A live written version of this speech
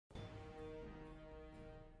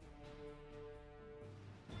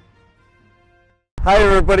Hi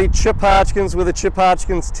everybody, Chip Hodgkins with the Chip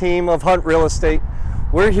Hodgkins team of Hunt Real Estate.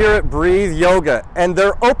 We're here at Breathe Yoga and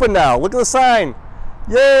they're open now. Look at the sign.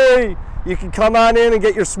 Yay! You can come on in and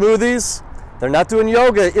get your smoothies. They're not doing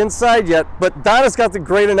yoga inside yet, but Donna's got the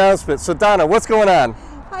great announcement. So Donna, what's going on?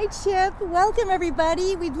 Hi Chip, welcome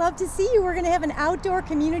everybody. We'd love to see you. We're going to have an outdoor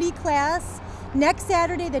community class next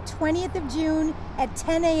Saturday, the 20th of June at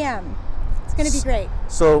 10 a.m. It's going to be great.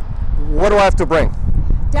 So what do I have to bring?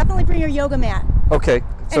 Definitely bring your yoga mat. Okay.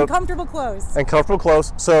 And comfortable clothes. And comfortable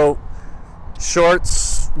clothes. So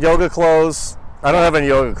shorts, yoga clothes. I don't have any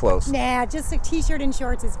yoga clothes. Nah, just a t-shirt and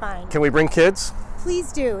shorts is fine. Can we bring kids?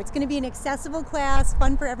 Please do. It's going to be an accessible class,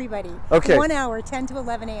 fun for everybody. Okay. 1 hour, 10 to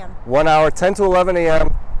 11 a.m. 1 hour, 10 to 11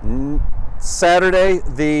 a.m. Saturday,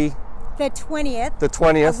 the 20th. The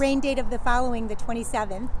 20th. A rain date of the following, the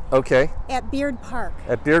 27th. Okay. At Beard Park.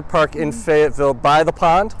 At Beard Park in Fayetteville, by the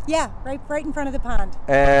pond? Yeah, right in front of the pond.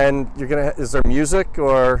 And you're gonna, is there music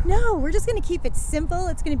or? No, we're just gonna keep it simple.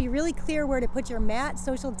 It's gonna be really clear where to put your mat.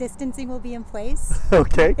 Social distancing will be in place.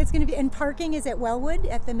 Okay. It's gonna be, and parking is at Wellwood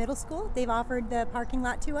at the middle school. They've offered the parking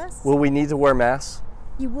lot to us. Will we need to wear masks?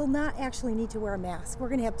 You will not actually need to wear a mask. We're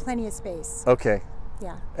gonna have plenty of space. Okay.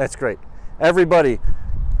 Yeah. That's great. Everybody,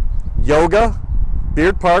 yoga,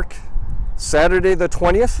 Beard Park, Saturday the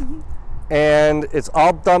 20th, and it's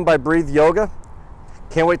all done by Breathe Yoga.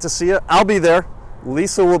 Can't wait to see you. I'll be there.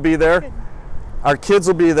 Lisa will be there. Good. Our kids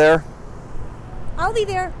will be there. I'll be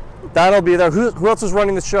there. Don will be there. Who else is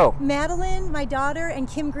running the show? Madeline, my daughter, and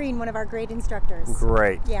Kim Green, one of our great instructors.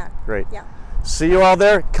 Great. Yeah. Great. Yeah. See you all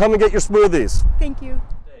there. Come and get your smoothies. Thank you.